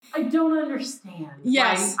don't understand.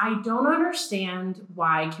 Yes. I don't understand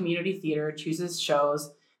why community theater chooses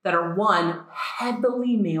shows that are, one,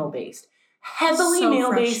 heavily male-based. Heavily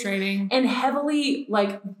male-based. Frustrating. And heavily,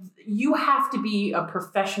 like, you have to be a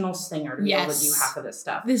professional singer to be able to do half of this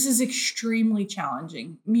stuff. This is extremely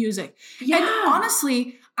challenging. Music. Yeah. And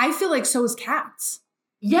honestly, I feel like so is Cats.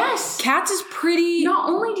 Yes. Cats is pretty... Not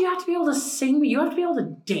only do you have to be able to sing, but you have to be able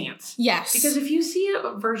to dance. Yes. Because if you see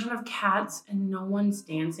a version of Cats and no one's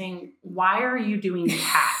dancing, why are you doing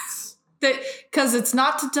Cats? Because it's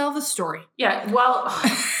not to tell the story. Yeah, well,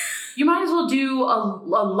 you might as well do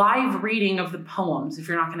a live reading of the poems if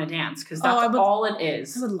you're not going to dance, because that's all it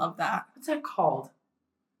is. I would love that. What's that called?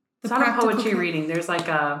 It's The not a poetry reading. There's like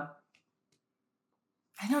a...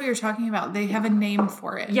 I know what you're talking about. They have a name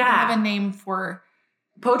for it. Yeah. They have a name for...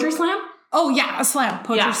 Poetry slam? Oh, yeah, a slam.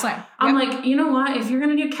 Poetry slam. Yep. I'm like, you know what? If you're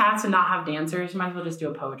going to do Cats and not have dancers, you might as well just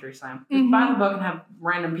do a poetry slam. Just buy the book and have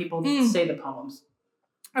random people say the poems.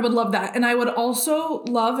 I would love that. And I would also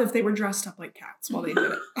love if they were dressed up like cats while they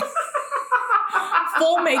did it.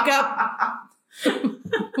 Full makeup.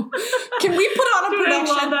 Can we put on a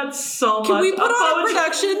production? I love that so much. Can we put on a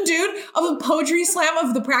production, dude, of a poetry slam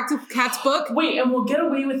of the Practical Cats book? Wait, and we'll get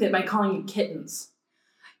away with it by calling it Kittens.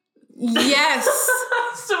 Yes.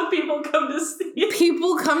 So people come to see it.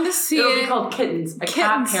 People come to see It'll be called Kittens, a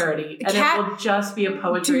cat parody. And it will just be a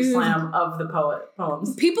poetry slam of the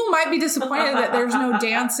poems. People might be disappointed that there's no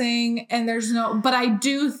dancing and there's no... But I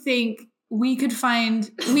do think we could find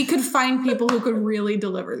people who could really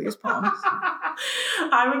deliver these poems.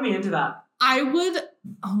 I would be into that. I would...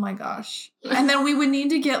 Oh my gosh. And then we would need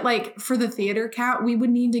to get, like, for the theater cat, we would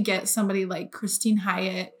need to get somebody like Christine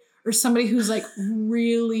Hyatt or somebody who's, like,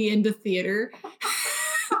 really into theater.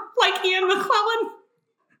 Like Ian McClellan.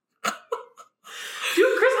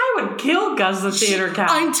 Dude, Chris Hyatt would kill Gus the theater cat.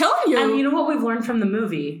 I'm telling you. And you know what we've learned from the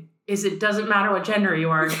movie? Is it doesn't matter what gender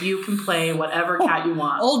you are, you can play whatever cat you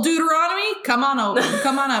want. Old Deuteronomy, come on up.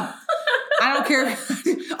 Come on up. I don't care.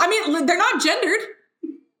 I mean, they're not gendered.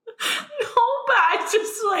 No, but it's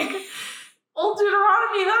just like, Old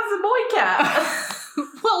Deuteronomy, that's a boy cat.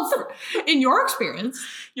 Well, in your experience.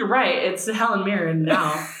 You're right. It's Helen Mirren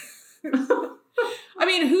now. I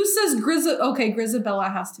mean, who says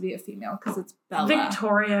Grisabella has to be a female because it's Bella.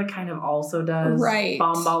 Victoria kind of also does. Right.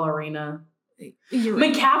 Bomb Ballerina. You're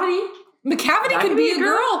right. McCavity could be a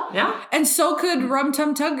girl. Yeah. And so could Rum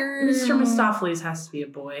Tum Tugger. Mr. Mistopheles has to be a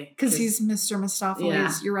boy. Because he's Mr. Mistopheles.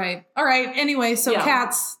 Yeah. You're right. All right. Anyway, so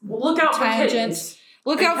Cats. Well, look out for Kittens.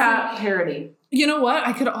 Look out for parody. You know what?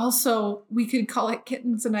 We could call it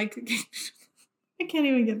Kittens and I can't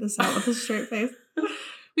even get this out with a straight face.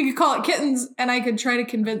 We could call it Kittens and I could try to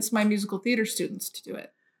convince my musical theater students to do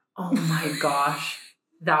it. Oh my gosh.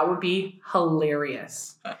 That would be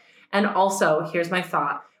hilarious. And also, here's my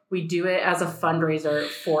thought. We do it as a fundraiser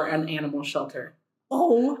for an animal shelter.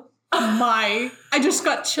 Oh my. I just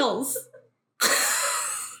got chills.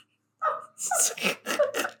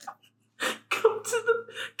 Come to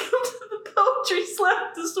the poetry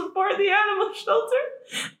slam to support the animal shelter.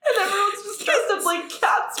 And everyone's just dressed up like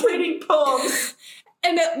cats reading poems.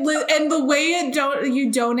 And the way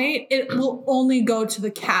you donate, it will only go to the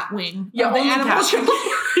cat wing. Yeah, of the animal shelter.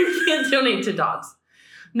 You can't donate to dogs.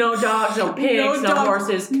 No dogs, no pigs, no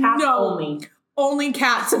horses, cats only. Only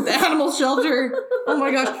cats at the animal shelter. Oh my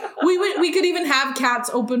gosh. We could even have cats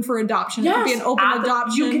open for adoption. Yes, it could be an open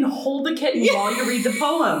adoption. You can hold the kitten while you read the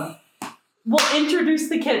poem. We'll introduce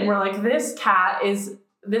the kitten. We're like, this cat's name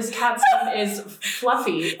is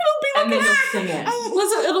Fluffy. It'll be like and then you'll sing it.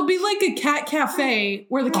 Listen, it'll be like a cat cafe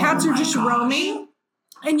where the cats are just roaming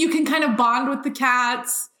and you can kind of bond with the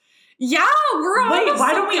cats. Yeah, we're on. Wait,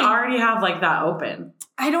 why don't we already have like that open?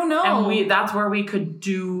 I don't know. And that's where we could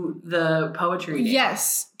do the poetry reading.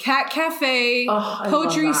 Yes. Cat cafe,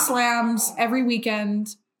 poetry slams every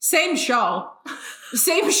weekend. Same show,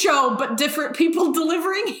 but different people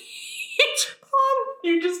delivering each poem.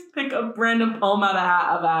 You just pick a random poem out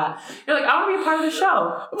of a hat. You're like, I want to be a part of the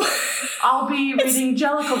show. I'll be reading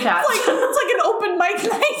Jellicle Cats. It's like an open mic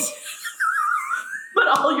night. But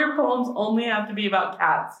all your poems only have to be about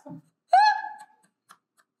cats.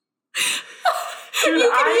 Dude,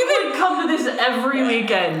 I would come to this every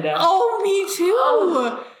weekend. Oh, me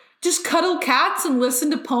too. Just cuddle cats and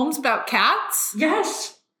listen to poems about cats?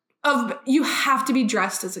 Yes. You have to be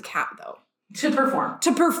dressed as a cat, though. To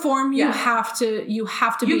perform, you have to be in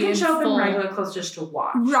full. You can show up in regular clothes just to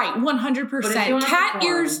watch. Right, 100%.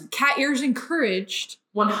 Cat ears encouraged.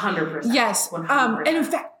 100%. Yes. 100%. And in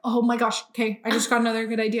fact, oh my gosh. Okay, I just got another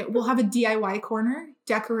good idea. We'll have a DIY corner.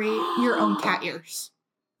 Decorate your own cat ears.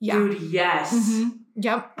 Yeah. Dude, yes. Mm-hmm.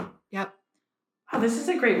 Yep. Oh, this is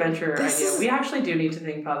a great venture idea. We actually do need to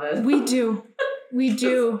think about this. We do.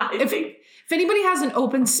 I think If anybody has an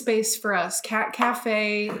open space for us, cat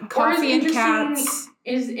cafe, coffee and cats.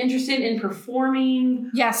 Is interested in performing,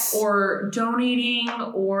 Yes. or donating,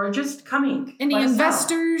 or just coming. Any let us know.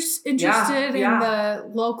 investors interested in the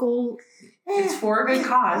local It's for a good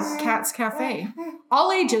cause. Cats Cafe.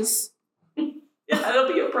 All ages. Yeah,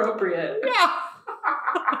 it'll be appropriate. Yeah.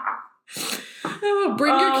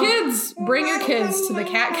 Bring your kids. Bring your kids to the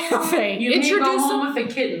Cat Cafe. You may go home with a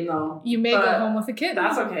kitten, though. You may go home with a kitten.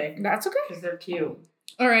 That's okay. That's okay. Because they're cute.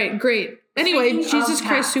 All right, great. Anyway, Speaking of Jesus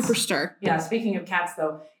Christ cats. Superstar. Yeah, speaking of cats,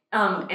 though,